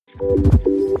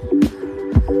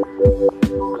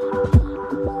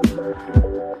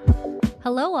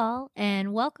Hello, all,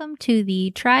 and welcome to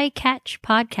the Try Catch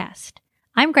podcast.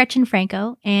 I'm Gretchen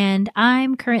Franco, and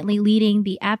I'm currently leading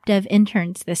the AppDev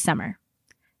interns this summer.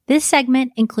 This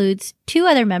segment includes 2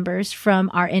 other members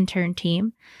from our intern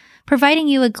team, providing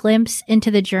you a glimpse into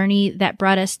the journey that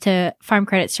brought us to Farm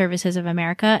Credit Services of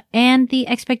America and the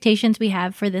expectations we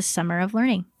have for this summer of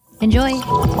learning. Enjoy!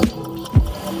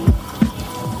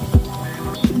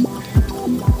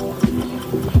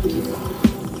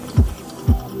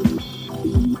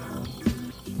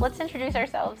 Let's introduce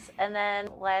ourselves, and then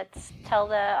let's tell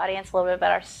the audience a little bit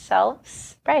about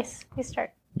ourselves. Bryce, you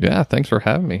start. Yeah, thanks for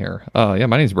having me here. My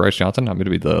name is Bryce Johnson. I'm going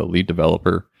to be the lead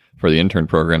developer for the intern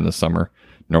program this summer.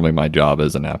 Normally, my job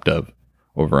is an app dev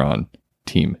over on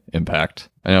Team Impact.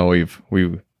 I know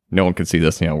no one can see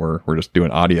this. We're just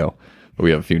doing audio, but we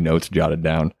have a few notes jotted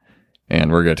down,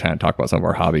 and we're going to talk about some of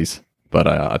our hobbies. But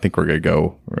I think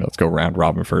let's go round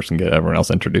robin first and get everyone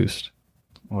else introduced.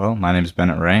 Well, my name is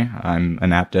Bennett Ray. I'm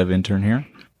an app dev intern here.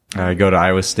 I go to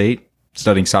Iowa State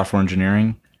studying software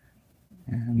engineering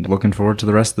and looking forward to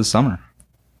the rest of the summer.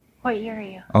 What year are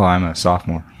you? Oh, I'm a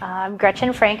sophomore. I'm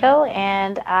Gretchen Franco,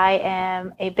 and I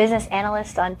am a business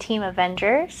analyst on Team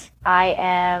Avengers. I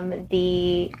am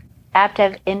the app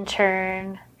dev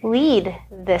intern lead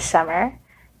this summer,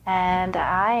 and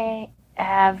I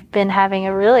have been having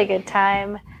a really good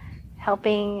time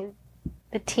helping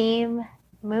the team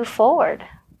move forward.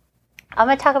 I'm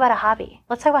going to talk about a hobby.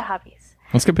 Let's talk about hobbies.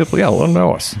 Let's get people, let them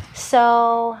know us.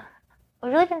 So,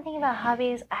 we've really been thinking about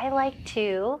hobbies. I like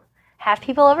to have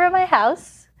people over at my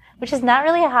house, which is not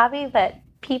really a hobby, but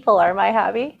people are my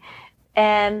hobby.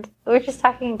 And we were just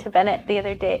talking to Bennett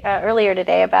earlier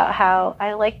today about how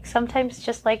I sometimes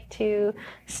just like to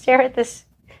stare at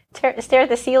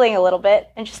the ceiling a little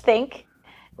bit and just think,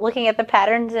 looking at the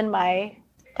patterns in my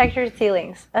textured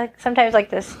ceilings. I sometimes like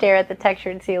to stare at the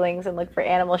textured ceilings and look for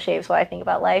animal shapes while I think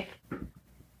about life.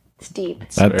 It's deep.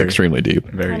 That's extremely deep.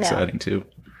 Very exciting, too.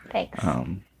 Thanks.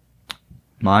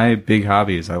 My big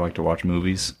hobby is I like to watch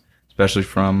movies, especially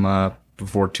from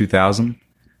before 2000.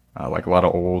 Like a lot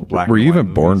of old black and white Were you even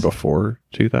movies. born before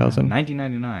 2000?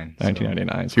 1999.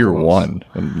 1999. So you were one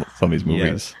in some of these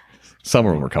movies. Yes. Some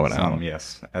of them were coming out.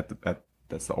 Yes.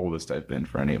 That's the oldest I've been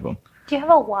for any of them. Do you have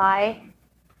a why?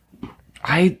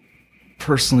 I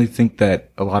personally think that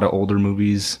a lot of older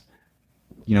movies,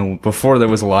 before there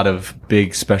was a lot of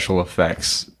big special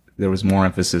effects, there was more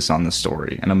emphasis on the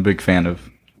story. And I'm a big fan of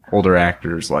older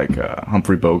actors like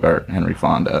Humphrey Bogart, Henry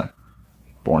Fonda,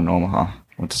 born in Omaha,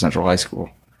 went to Central High School.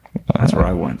 That's where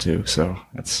I went to. So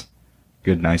that's a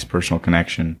good, nice personal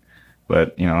connection.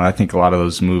 But, I think a lot of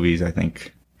those movies,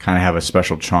 kind of have a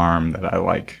special charm that I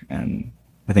like. And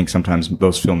I think sometimes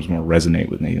those films more resonate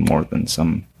with me more than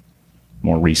some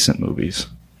more recent movies.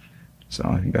 So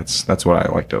I think that's why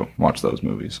I like to watch those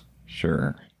movies.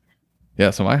 Sure. Yeah,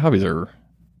 so my hobbies are,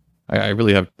 I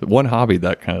really have one hobby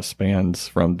that kind of spans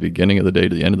from the beginning of the day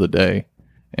to the end of the day,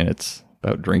 and it's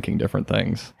about drinking different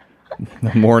things. In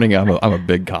the morning, I'm a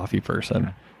big coffee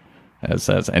person. As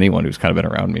anyone who's kind of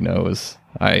been around me knows,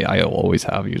 I will always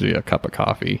have usually a cup of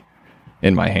coffee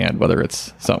in my hand, whether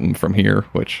it's something from here,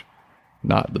 which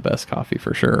not the best coffee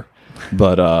for sure,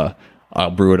 but I'll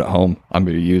brew it at home. I'm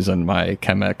going to be using my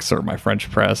Chemex or my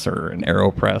French press or an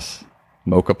AeroPress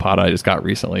mocha pot I just got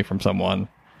recently from someone.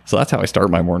 So that's how I start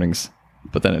my mornings.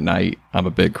 But then at night, I'm a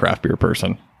big craft beer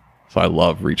person. So I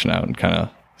love reaching out and kind of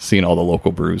seeing all the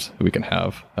local brews that we can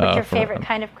have. What's your favorite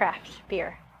kind of craft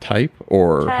beer? Type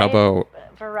or how about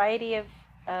variety of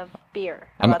beer?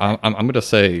 I'm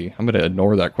going to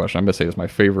ignore that question. I'm going to say my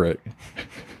favorite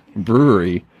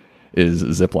brewery is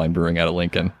Zipline Brewing out of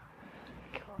Lincoln.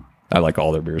 I like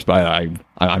all their beers, but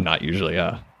I'm not usually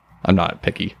I'm not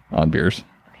picky on beers.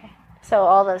 Okay, so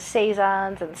all those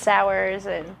saisons and sours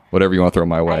and whatever you want to throw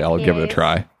my way, IPAs. I'll give it a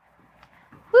try.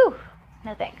 Whew,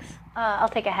 no thanks. I'll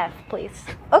take a hef, please.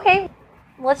 Okay,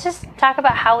 let's just talk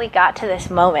about how we got to this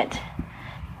moment.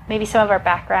 Maybe some of our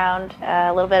background,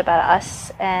 a little bit about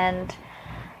us, and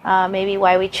maybe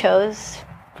why we chose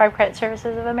Farm Credit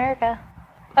Services of America.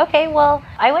 Okay, well,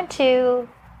 I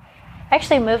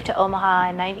actually moved to Omaha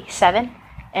in 97,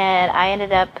 and I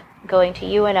ended up going to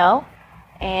UNO,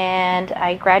 and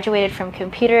I graduated from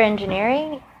computer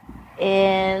engineering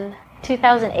in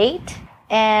 2008,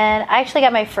 and I actually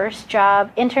got my first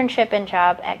internship and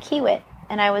job at Kiewit,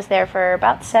 and I was there for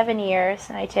about 7 years,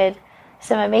 and I did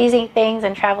some amazing things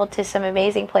and traveled to some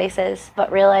amazing places,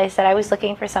 but realized that I was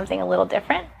looking for something a little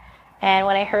different. And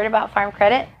when I heard about Farm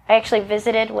Credit, I actually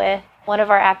visited with one of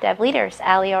our app dev leaders,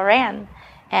 Ali Oran,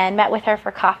 and met with her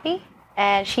for coffee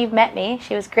and she met me.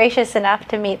 She was gracious enough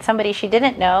to meet somebody she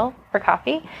didn't know for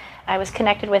coffee. I was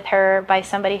connected with her by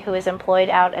somebody who was employed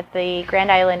out at the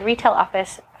Grand Island retail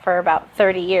office for about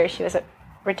 30 years. She was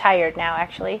retired now,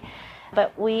 actually.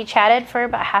 But we chatted for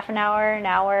about half an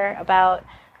hour about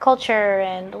culture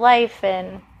and life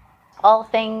and all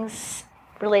things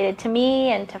related to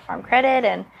me and to Farm Credit,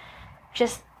 and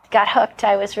just got hooked.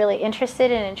 I was really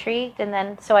interested and intrigued, and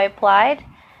then so I applied,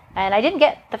 and I didn't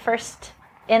get the first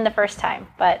time,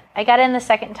 but I got in the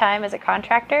second time as a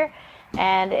contractor,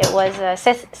 and it was a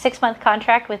 6-month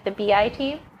contract with the BI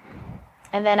team.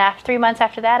 And then 3 months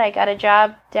after that, I got a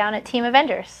job down at Team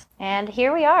Avengers. And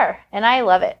here we are. And I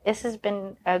love it. This has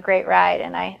been a great ride,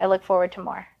 and I look forward to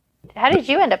more. How did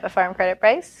you end up at Farm Credit,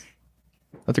 Bryce?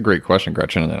 That's a great question,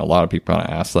 Gretchen. And a lot of people want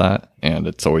to ask that. And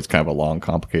it's always kind of a long,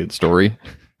 complicated story.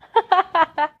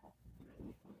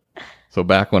 So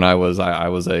back when I went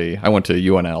to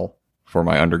UNL for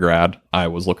my undergrad. I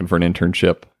was looking for an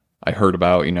internship. I heard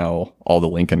about, all the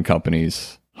Lincoln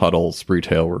companies. Huddle,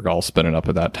 Spreetail were all spinning up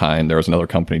at that time. There was another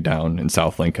company down in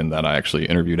South Lincoln that I actually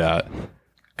interviewed at,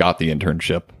 got the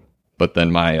internship. But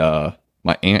then my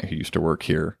aunt who used to work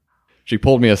here, she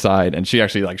pulled me aside and she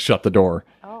actually shut the door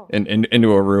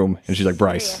into a room. And she's like,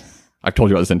 Bryce, I've told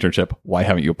you about this internship. Why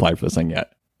haven't you applied for this thing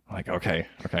yet? I'm like, okay,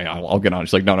 I'll get on.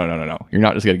 She's like, no. You're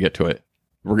not just going to get to it.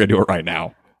 We're going to do it right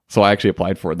now. So I actually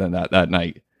applied for it then that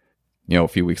night. A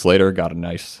few weeks later, got a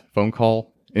nice phone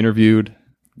call, interviewed,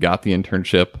 got the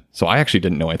internship. So I actually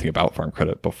didn't know anything about Farm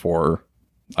Credit before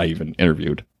I even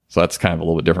interviewed. So that's kind of a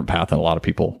little bit different path than a lot of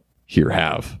people here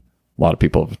have. A lot of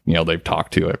people, they've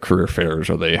talked to at career fairs,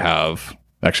 or they have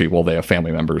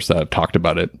family members that have talked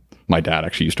about it. My dad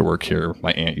actually used to work here.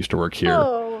 My aunt used to work here.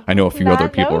 Oh, I know a few other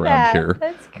people around here.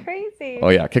 That's crazy. Oh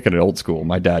yeah, kicking it old school.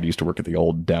 My dad used to work at the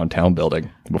old downtown building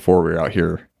before we were out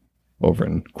here over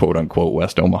in quote unquote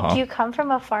West Omaha. Do you come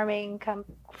from a farming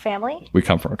family? We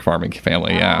come from a farming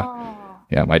family, yeah. Oh.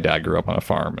 Yeah, my dad grew up on a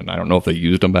farm, and I don't know if they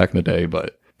used them back in the day,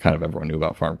 but kind of everyone knew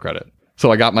about Farm Credit.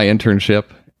 So I got my internship,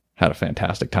 had a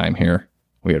fantastic time here.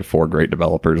 We had 4 great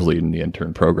developers leading the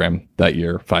intern program that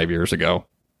year, 5 years ago.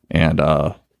 And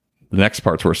the next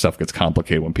part's where stuff gets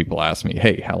complicated when people ask me,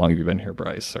 hey, how long have you been here,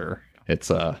 Bryce? Or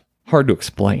it's hard to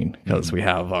explain because we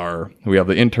have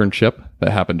the internship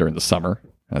that happened during the summer.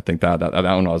 I think that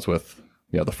one I was with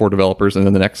the 4 developers, and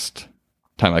then the next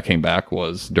time I came back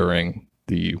was during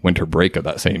the winter break of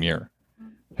that same year.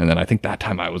 And then I think that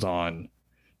time I was on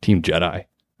Team Jedi.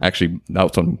 Actually, that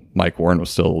was when Mike Warren was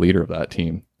still the leader of that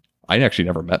team. I actually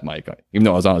never met Mike, even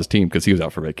though I was on his team because he was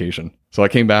out for vacation. So I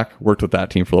came back, worked with that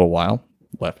team for a little while,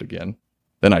 left again.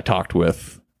 Then I talked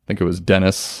with, I think it was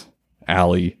Dennis,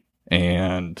 Allie,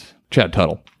 and Chad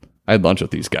Tuttle. I had lunch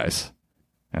with these guys.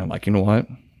 And I'm like, you know what?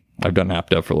 I've done app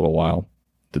dev for a little while.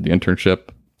 Did the internship,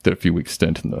 did a few weeks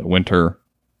stint in the winter.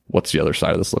 What's the other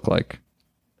side of this look like?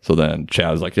 So then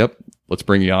Chad was like, yep, let's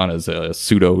bring you on as a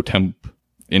pseudo temp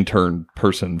intern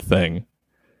person thing.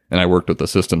 And I worked with the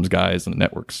systems guys and the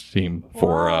networks team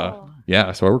for,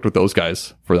 so I worked with those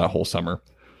guys for that whole summer.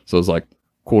 So it was like,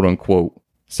 quote unquote,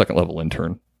 second level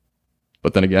intern.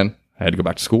 But then again, I had to go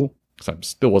back to school because I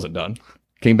still wasn't done.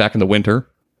 Came back in the winter.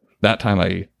 That time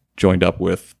I joined up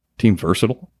with Team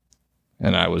Versatile.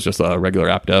 And I was just a regular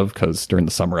app dev because during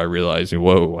the summer I realized,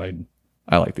 whoa,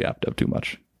 I like the app dev too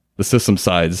much. The system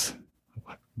side's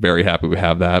very happy we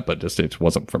have that, but just it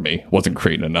wasn't for me. It wasn't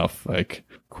creating enough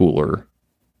cooler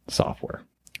software.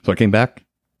 So I came back,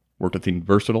 worked with Team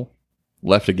Versatile,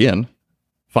 left again.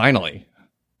 Finally,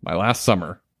 my last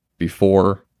summer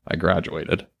before I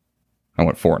graduated, I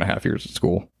went 4.5 years of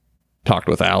school. Talked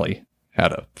with Allie,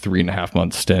 had a 3.5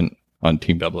 month stint on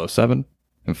Team 007,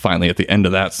 and finally at the end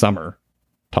of that summer,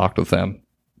 talked with them,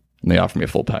 and they offered me a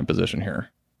full-time position here.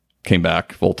 Came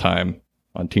back full-time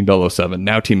on Team 007,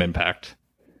 now Team Impact,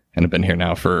 and have been here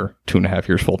now for 2.5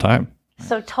 years full-time.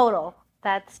 So total,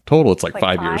 it's like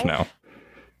 5 years now.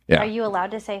 Yeah. Are you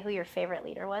allowed to say who your favorite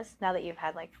leader was now that you've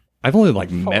had I've only 4?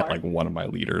 met one of my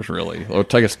leaders, really. Or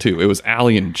I guess 2. It was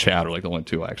Allie and Chad were the only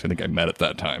 2 I actually think I met at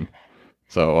that time.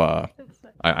 So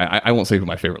I won't say who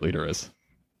my favorite leader is.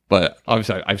 But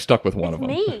obviously I've stuck with one of them.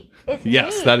 Me. It's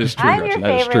yes, me. that is true, I'm Gretchen. Your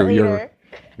that is true. leader.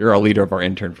 You're our leader of our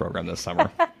intern program this summer.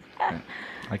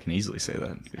 I can easily say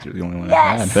that because you're the only one Yes!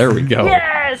 I had. There we go.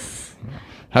 Yes.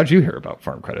 How'd you hear about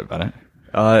Farm Credit, Bennett?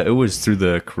 It was through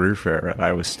the career fair at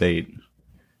Iowa State.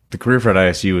 The career fair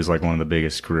at ISU is one of the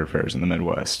biggest career fairs in the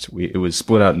Midwest. It was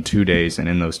split out in 2 days, and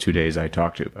in those 2 days, I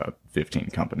talked to about 15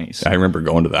 companies. I remember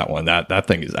going to that one. That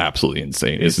thing is absolutely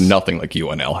insane. It's nothing like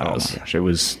UNL has. Oh my gosh, it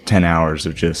was 10 hours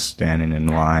of just standing in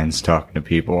lines, talking to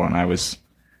people, and I was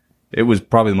it was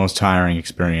probably the most tiring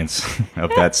experience of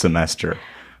that semester.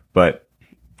 But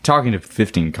talking to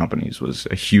 15 companies was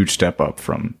a huge step up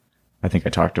from, I think I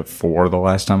talked to 4 the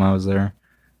last time I was there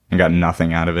and got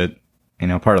nothing out of it. You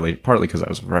know, partly because I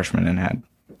was a freshman and had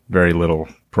very little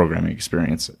programming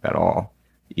experience at all.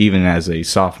 Even as a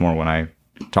sophomore, when I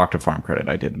talked to Farm Credit,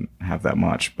 I didn't have that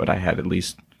much, but I had at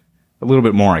least a little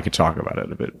bit more. I could talk about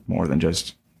it a bit more than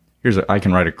just, I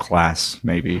can write a class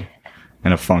maybe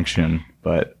and a function,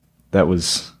 but that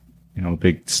was, you know, a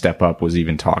big step up was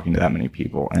even talking to that many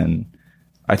people. And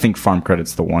I think Farm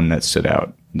Credit's the one that stood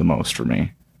out the most for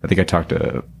me. I think I talked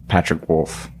to Patrick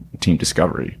Wolf, Team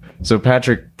Discovery. So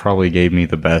Patrick probably gave me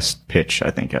the best pitch,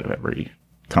 I think, out of every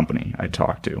company I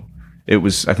talked to.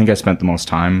 I think I spent the most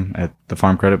time at the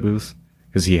Farm Credit booth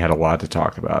because he had a lot to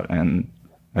talk about. And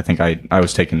I think I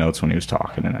was taking notes when he was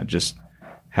talking, and I just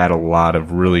had a lot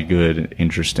of really good,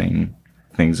 interesting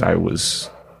things. I was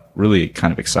really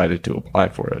kind of excited to apply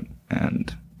for it.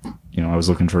 And, you know, I was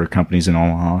looking for companies in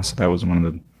Omaha, so that was one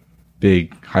of the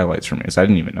big highlights for me. Is I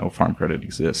didn't even know Farm Credit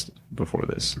existed before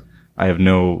this. I have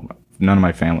none of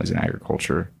my family's in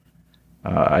agriculture.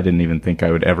 I didn't even think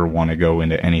I would ever want to go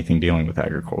into anything dealing with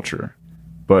agriculture.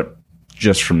 But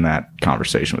just from that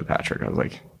conversation with Patrick, I was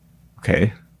like,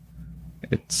 okay,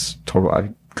 I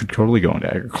could totally go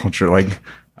into agriculture. Like,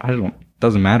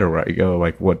 doesn't matter where I go,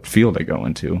 like what field I go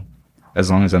into. As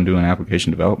long as I'm doing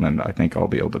application development, I think I'll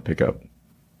be able to pick up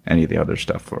any of the other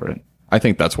stuff for it. I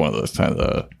think that's one of those kind of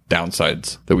the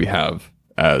downsides that we have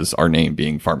as our name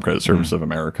being Farm Credit Service of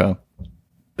America.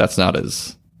 That's not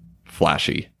as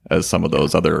flashy as some of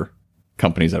those other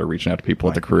companies that are reaching out to people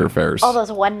at the career fairs. All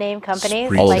those one-name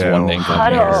companies. All those one-name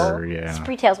companies. Huddle. Yeah.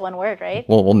 Spreetail's one word, right?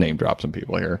 Well, we'll name drop some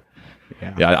people here.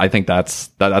 Yeah, I think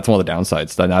that's one of the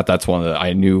downsides. That's one of the,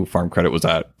 I knew Farm Credit was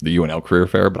at the UNL Career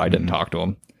Fair, but I didn't talk to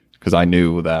them because I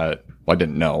knew that, well, I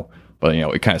didn't know, but you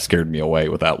know, it kind of scared me away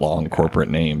with that long corporate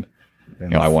name. You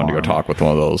know, I wanted to go talk with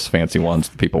one of those fancy ones,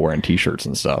 the people wearing T-shirts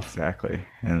and stuff. Exactly.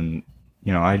 And,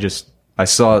 you know, I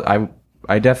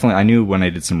knew when I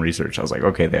did some research, I was like,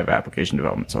 okay, they have application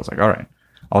development. So I was like, all right,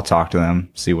 I'll talk to them,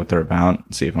 see what they're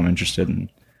about, see if I'm interested. And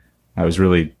I was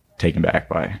really taken back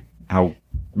by how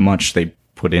much they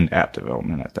put into app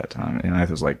development at that time. And I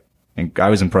was like, and I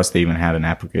was impressed they even had an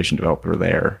application developer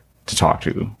there to talk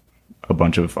to a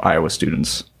bunch of Iowa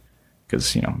students.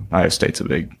 Because, you know,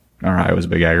 Iowa's a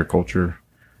big agriculture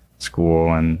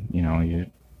school. And, you know,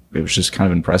 it was just kind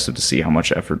of impressive to see how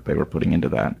much effort they were putting into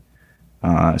that.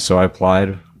 So I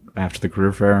applied after the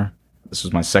career fair. This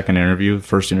was my second interview. The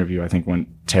first interview, I think, went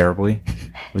terribly.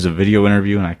 It was a video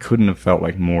interview, and I couldn't have felt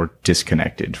like more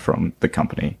disconnected from the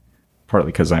company.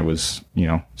 Partly because I was, you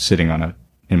know, sitting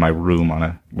in my room on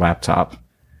a laptop,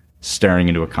 staring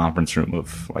into a conference room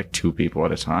of like 2 people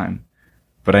at a time.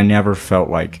 But I never felt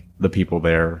like the people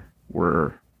there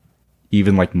were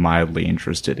even like mildly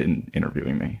interested in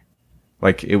interviewing me.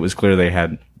 Like, it was clear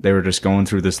they were just going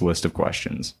through this list of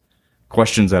questions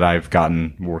that I've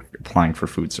gotten applying for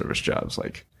food service jobs.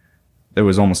 Like, there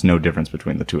was almost no difference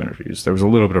between the 2 interviews. There was a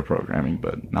little bit of programming,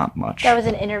 but not much. That was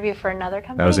an interview for another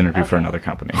company? That was an interview for another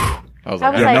company. I was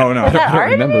like, no. Was that I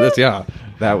don't remember this. Yeah.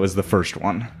 That was the first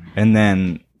one. And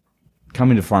then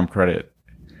coming to Farm Credit,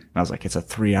 I was like, it's a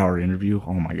 3-hour interview.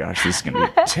 Oh my gosh, this is going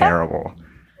to be terrible.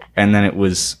 And then it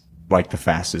was like the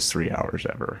fastest 3 hours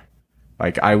ever.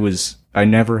 Like, that was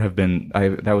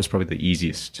probably the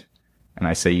easiest. And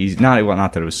I say easy,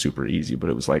 not that it was super easy, but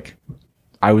it was like,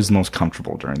 I was the most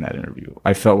comfortable during that interview.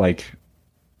 I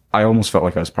almost felt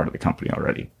like I was part of the company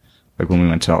already. Like when we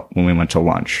went to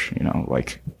lunch, you know,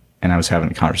 like, and I was having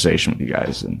a conversation with you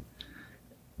guys, and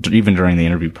even during the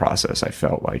interview process, I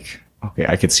felt like, okay,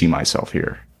 I could see myself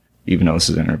here, even though this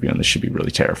is an interview and this should be really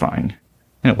terrifying.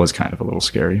 And it was kind of a little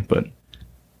scary, but.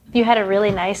 You had a really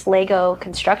nice Lego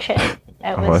construction.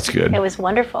 That's good. It was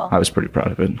wonderful. I was pretty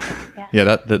proud of it. Yeah,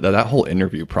 that whole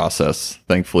interview process,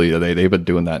 thankfully, they've been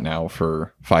doing that now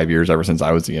for 5 years, ever since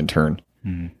I was the intern.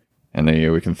 Mm-hmm.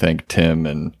 And we can thank Tim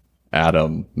and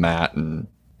Adam, Matt, and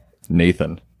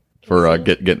Nathan for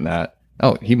getting that.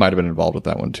 Oh, he might have been involved with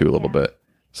that one too a little bit.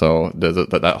 So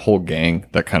that whole gang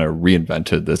that kind of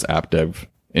reinvented this app dev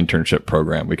internship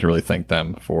program, we can really thank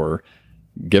them for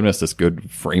giving us this good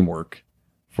framework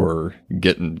for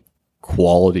getting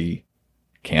quality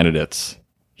candidates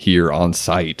here on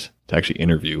site to actually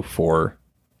interview for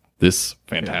this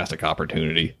fantastic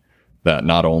opportunity that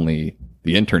not only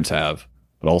the interns have,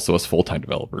 but also us full-time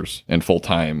developers and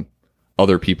full-time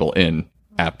other people in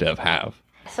app dev have.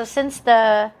 So since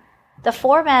the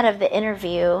format of the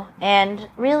interview and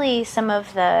really some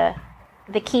of the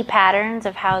the key patterns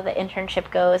of how the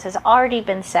internship goes has already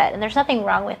been set, and there's nothing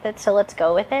wrong with it, so let's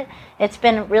go with it. It's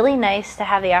been really nice to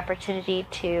have the opportunity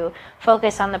to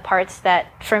focus on the parts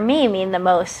that, for me, mean the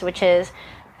most, which is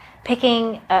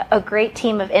picking a great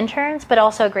team of interns, but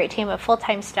also a great team of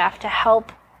full-time staff to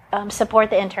help support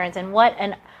the interns. And what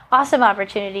an awesome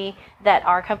opportunity that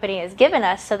our company has given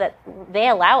us, so that they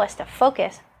allow us to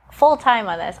focus full-time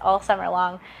on this all summer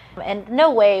long. And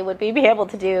no way would we be able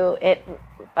to do it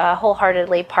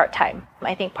wholeheartedly part-time.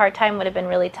 I think part-time would have been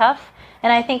really tough,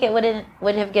 and I think it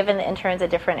would have given the interns a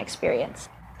different experience.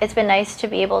 It's been nice to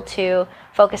be able to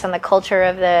focus on the culture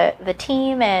of the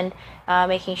team and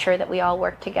making sure that we all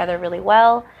work together really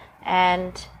well,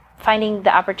 and finding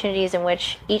the opportunities in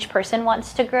which each person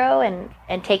wants to grow,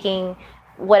 and taking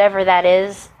whatever that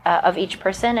is of each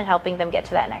person and helping them get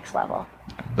to that next level.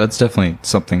 That's definitely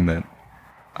something that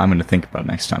I'm going to think about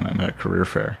next time I'm at a career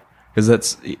fair. Because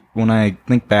that's, when I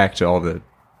think back to all the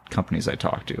companies I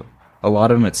talked to, a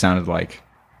lot of them, it sounded like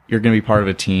you're going to be part of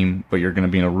a team, but you're going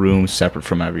to be in a room separate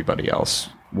from everybody else.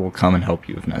 We'll come and help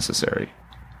you if necessary.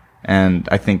 And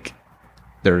I think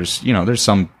there's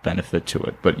some benefit to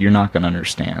it, but you're not going to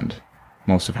understand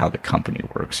most of how the company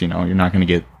works. You're not going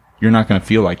to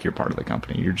feel like you're part of the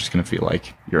company. You're just going to feel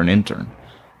like you're an intern.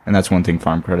 And that's one thing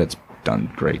Farm Credit's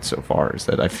done great so far, is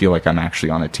that I feel like I'm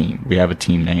actually on a team. We have a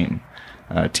team name.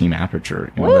 Team Aperture.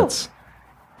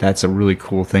 That's a really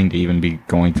cool thing to even be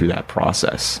going through that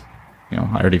process. I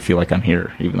already feel like I'm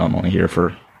here, even though I'm only here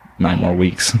for 9 more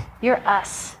weeks. You're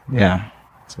us. Yeah,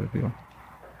 that's what I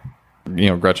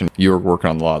feel. Gretchen, you're working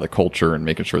on a lot of the culture and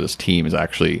making sure this team is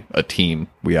actually a team.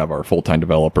 We have our full-time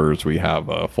developers, we have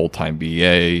a full-time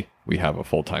BA, we have a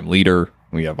full-time leader,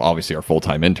 we have obviously our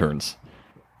full-time interns.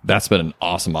 That's been an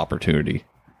awesome opportunity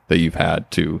that you've had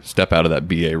to step out of that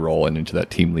BA role and into that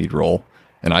team lead role.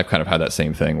 And I've kind of had that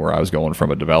same thing where I was going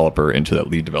from a developer into that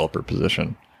lead developer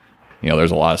position. There's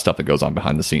a lot of stuff that goes on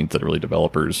behind the scenes that really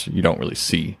developers you don't really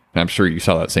see. And I'm sure you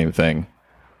saw that same thing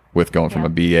with going from a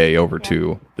BA over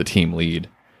to the team lead.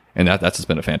 And that's just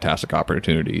been a fantastic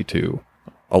opportunity to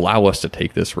allow us to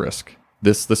take this risk.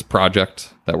 This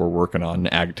project that we're working on,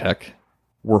 AgTech,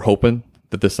 we're hoping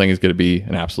that this thing is going to be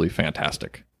an absolutely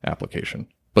fantastic application.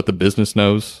 But the business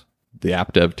knows, the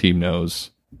app dev team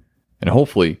knows, and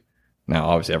hopefully, now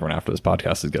obviously everyone after this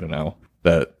podcast is going to know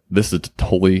that this is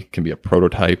totally can be a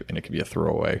prototype and it can be a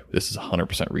throwaway. This is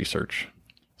 100% research.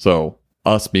 So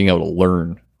us being able to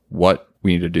learn what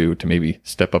we need to do to maybe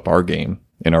step up our game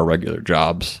in our regular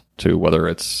jobs, to whether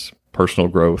it's personal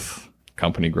growth,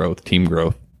 company growth, team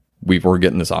growth, we're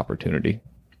getting this opportunity.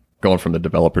 Going from the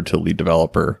developer to lead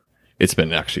developer, it's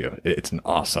been it's an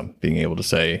awesome being able to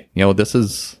say, this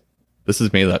is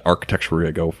maybe that architecture we're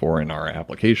going to go for in our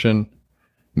application,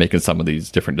 making some of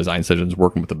these different design decisions,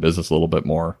 working with the business a little bit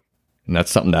more. And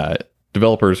that's something that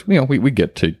developers, we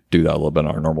get to do that a little bit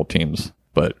on our normal teams,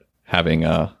 but having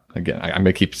again, I'm going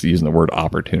to keep using the word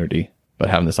opportunity, but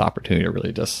having this opportunity to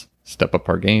really just step up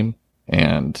our game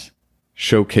and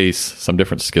showcase some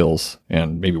different skills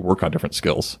and maybe work on different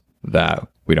skills that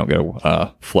we don't get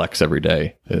to flex every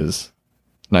day is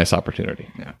a nice opportunity.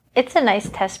 Yeah. It's a nice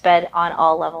test bed on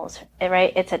all levels,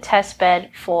 right? It's a test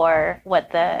bed for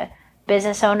what the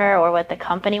business owner or what the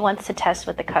company wants to test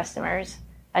with the customers,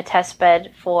 a test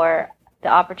bed for the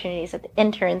opportunities that the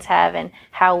interns have and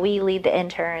how we lead the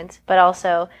interns, but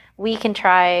also we can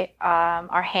try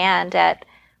our hand at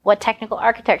what technical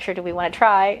architecture do we want to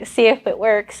try, see if it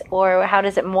works, or how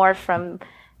does it morph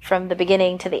from the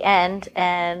beginning to the end,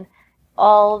 and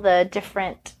all the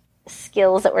different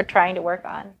skills that we're trying to work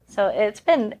on. So it has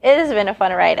been a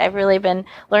fun ride. I've really been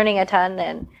learning a ton,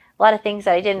 and a lot of things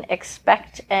that I didn't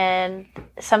expect, and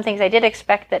some things I did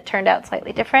expect that turned out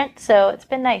slightly different. So it's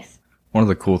been nice. One of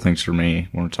the cool things for me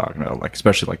when we're talking about,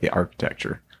 especially the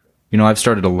architecture, I've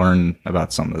started to learn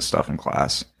about some of this stuff in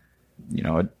class.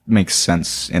 It makes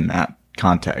sense in that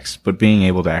context, but being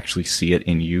able to actually see it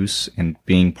in use and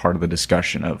being part of the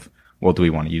discussion of, well, do we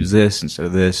want to use this instead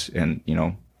of this? And,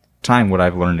 tying what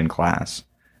I've learned in class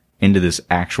into this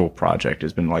actual project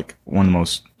has been one of the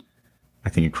most, I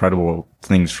think, incredible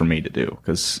things for me to do.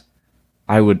 Because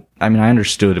I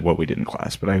understood what we did in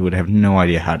class, but I would have no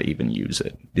idea how to even use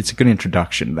it. It's a good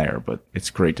introduction there, but it's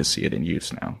great to see it in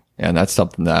use now. Yeah, and that's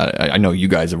something that I know you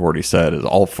guys have already said, is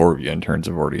all 4 of you interns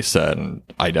have already said, and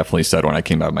I definitely said when I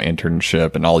came out of my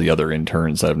internship, and all the other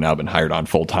interns that have now been hired on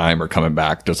full time or coming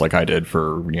back, just like I did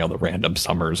for the random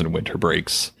summers and winter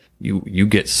breaks. You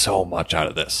get so much out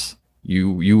of this.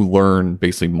 You learn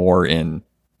basically more in.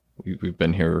 We've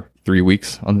been here 3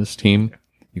 weeks on this team.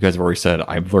 You guys have already said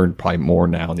I've learned probably more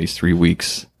now in these 3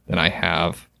 weeks than I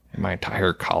have in my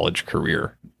entire college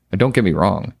career. And don't get me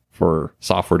wrong, for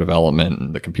software development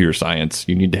and the computer science,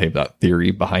 you need to have that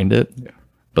theory behind it. Yeah.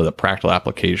 But the practical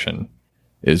application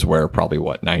is where probably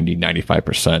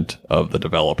 95% of the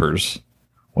developers,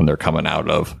 when they're coming out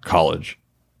of college,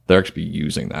 they're actually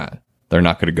using that. They're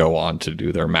not going to go on to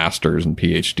do their masters and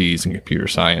PhDs in computer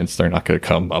science. They're not going to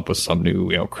come up with some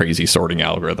new, crazy sorting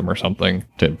algorithm or something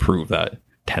to improve that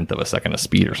 1/10 of a second of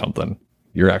speed or something.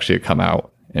 You're actually going to come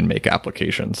out and make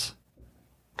applications.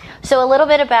 So a little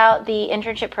bit about the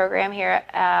internship program here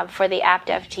for the app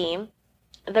dev team.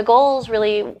 The goals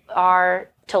really are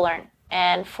to learn,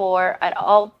 and for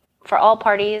all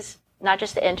parties, not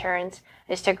just the interns,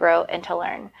 is to grow and to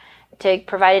learn, to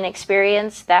provide an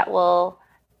experience that will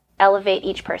elevate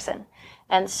each person.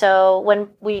 And so when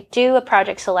we do a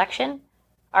project selection,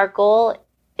 our goal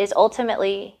is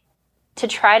ultimately to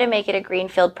try to make it a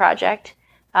greenfield project.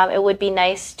 It would be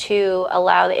nice to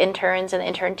allow the interns and the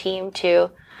intern team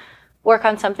to work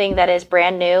on something that is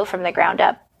brand new from the ground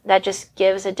up. That just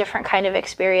gives a different kind of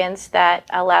experience that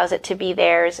allows it to be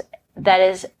theirs, that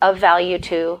is of value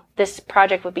to this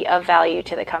project, would be of value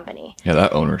to the company. Yeah,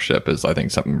 that ownership is, I think,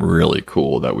 something really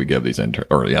cool that we give these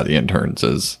the interns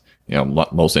is,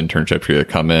 most internships you're going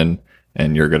to come in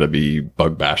and you're going to be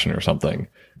bug bashing or something.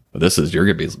 But this is, you're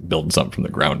going to be building something from the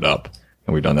ground up.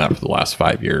 And we've done that for the last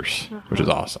 5 years, which is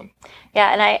awesome.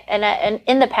 Yeah. And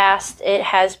in the past, it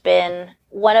has been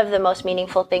one of the most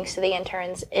meaningful things to the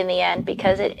interns in the end,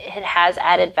 because it has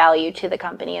added value to the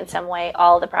company in some way.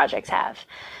 All the projects have.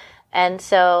 And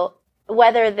so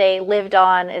whether they lived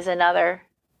on is another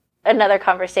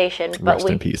conversation. Rest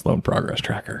in peace, Loan Progress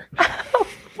Tracker.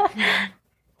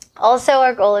 Also,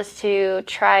 our goal is to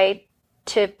try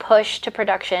to push to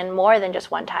production more than just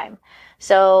one time.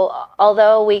 So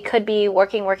although we could be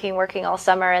working all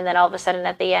summer, and then all of a sudden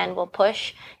at the end we'll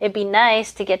push, it'd be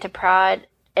nice to get to prod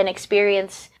and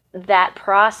experience that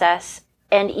process,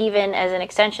 and even as an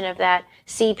extension of that,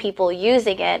 see people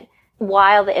using it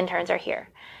while the interns are here.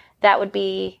 That would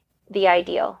be the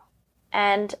ideal.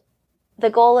 And the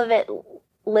goal of it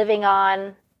living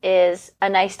on is a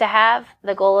nice to have.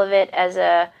 The goal of it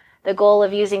the goal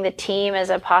of using the team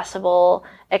as a possible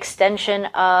extension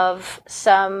of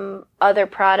some other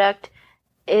product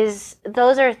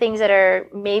those are things that are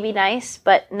maybe nice,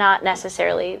 but not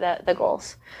necessarily the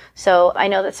goals. So I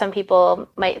know that some people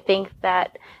might think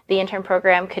that the intern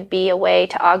program could be a way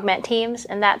to augment teams,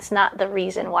 and that's not the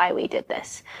reason why we did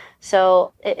this.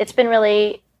 So it's been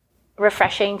really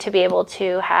refreshing to be able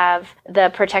to have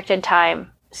the protected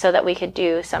time so that we could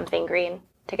do something green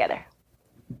together.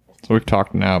 So we've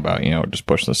talked now about, just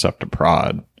pushing this up to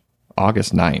prod.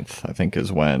 August 9th, I think,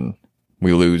 is when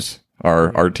we lose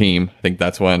our team. I think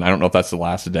that's when, I don't know if that's the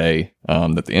last day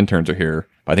that the interns are here,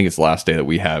 but I think it's the last day that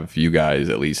we have you guys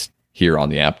at least here on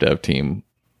the app dev team.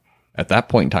 At that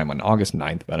point in time, on August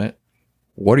 9th, Bennett,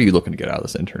 what are you looking to get out of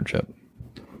this internship?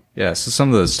 Yeah, so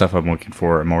some of the stuff I'm looking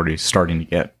for, I'm already starting to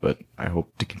get, but I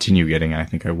hope to continue getting, and I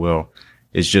think I will,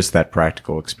 is just that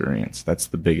practical experience. That's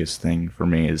the biggest thing for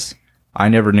me, is I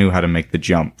never knew how to make the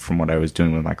jump from what I was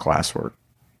doing with my classwork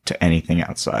to anything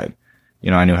outside.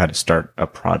 I knew how to start a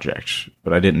project,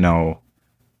 but I didn't know,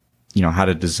 how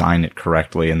to design it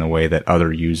correctly in the way that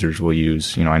other users will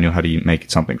use. I knew how to make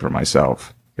something for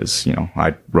myself because,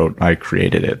 I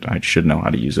created it. I should know how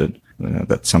to use it.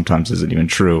 That sometimes isn't even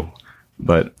true.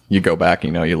 But you go back,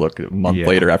 you look a month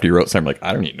later after you wrote something, like,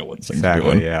 I don't even know what this thing's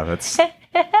doing. Yeah, that's a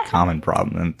common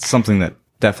problem. And something that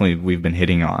definitely we've been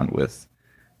hitting on with,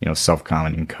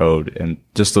 self-commenting code and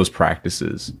just those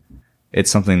practices. It's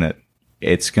something that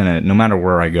it's going to, no matter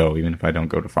where I go, even if I don't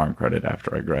go to Farm Credit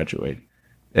after I graduate,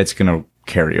 it's going to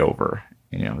carry over.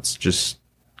 It's just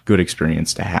good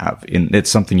experience to have.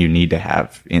 It's something you need to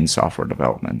have in software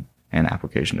development and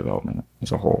application development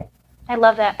as a whole. I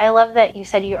love that. I love that you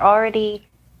said you're already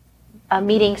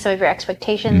meeting some of your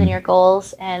expectations and your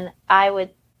goals, and I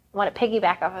would want to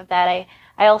piggyback off of that.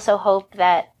 I also hope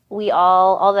that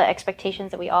all the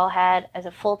expectations that we all had as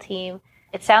a full team,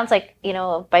 it sounds like,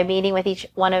 by meeting with each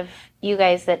one of you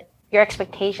guys, that your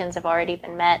expectations have already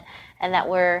been met, and that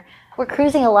we're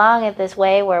cruising along in this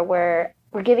way where we're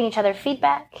giving each other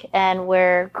feedback, and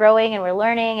we're growing and we're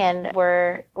learning, and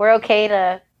we're okay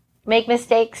to make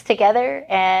mistakes together,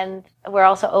 and we're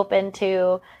also open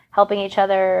to helping each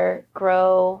other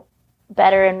grow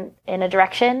better in a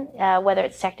direction, whether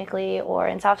it's technically or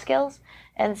in soft skills.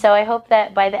 And so I hope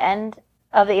that by the end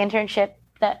of the internship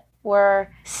that we're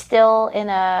still in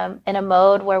a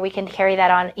mode where we can carry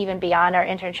that on even beyond our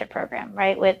internship program,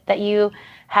 right? That you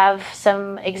have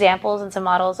some examples and some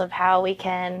models of how we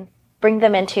can bring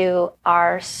them into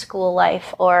our school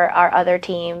life or our other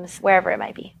teams, wherever it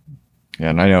might be. Yeah,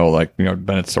 and I know, like,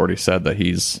 Bennett's already said that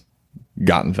he's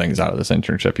gotten things out of this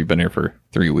internship. You've been here for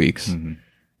 3 weeks. Mm-hmm.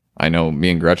 I know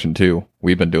me and Gretchen too.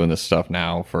 We've been doing this stuff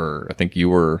now for, I think you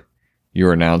were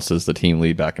announced as the team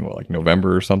lead back in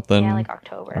November or something. Yeah, like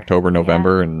October.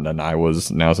 November, and then I was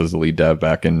announced as the lead dev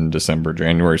back in December,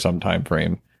 January, some time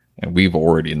frame. And we've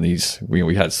already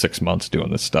we had 6 months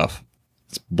doing this stuff.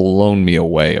 It's blown me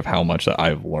away of how much that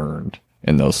I've learned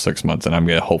in those 6 months, and I'm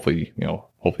gonna hopefully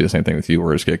the same thing with you.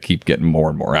 We're just gonna keep getting more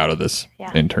and more out of this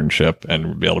internship,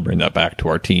 and be able to bring that back to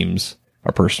our teams,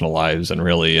 our personal lives, and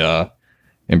really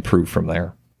improve from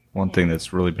there. One thing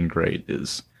that's really been great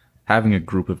is having a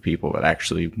group of people that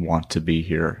actually want to be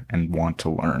here and want to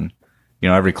learn.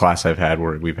 Every class I've had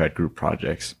where we've had group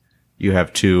projects, you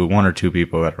have one or two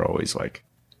people that are always like,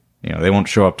 they won't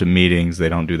show up to meetings, they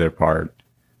don't do their part,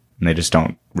 and they just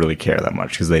don't really care that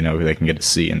much because they know they can get a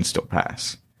C and still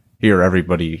pass. Here,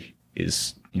 everybody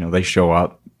is, they show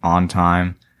up on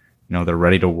time, they're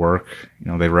ready to work,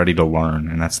 they're ready to learn.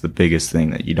 And that's the biggest thing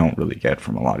that you don't really get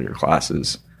from a lot of your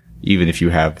classes. Even if you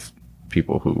have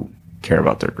people who care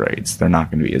about their grades, they're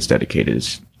not going to be as dedicated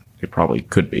as they probably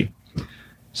could be.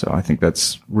 So I think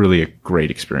that's really a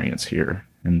great experience here,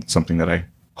 and something that I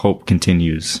hope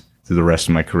continues through the rest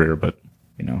of my career. But,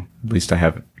 at least I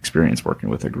have experience working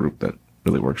with a group that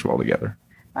really works well together.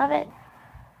 Love it.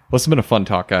 Well, it's been a fun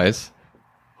talk, guys.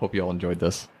 Hope you all enjoyed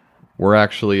this. We're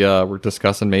actually we're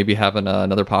discussing maybe having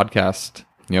another podcast.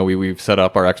 We've set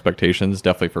up our expectations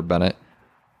definitely for Bennett.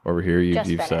 Over here,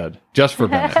 you've said just for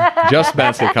Bennett. Just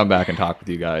Bennett's gonna come back and talk with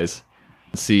you guys,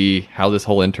 see how this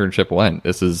whole internship went.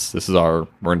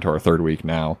 We're into our 3rd week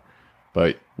now,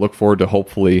 but look forward to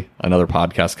hopefully another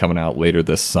podcast coming out later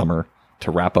this summer to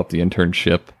wrap up the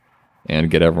internship and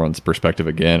get everyone's perspective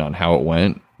again on how it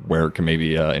went, where it can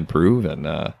maybe improve,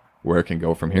 and where it can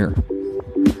go from here.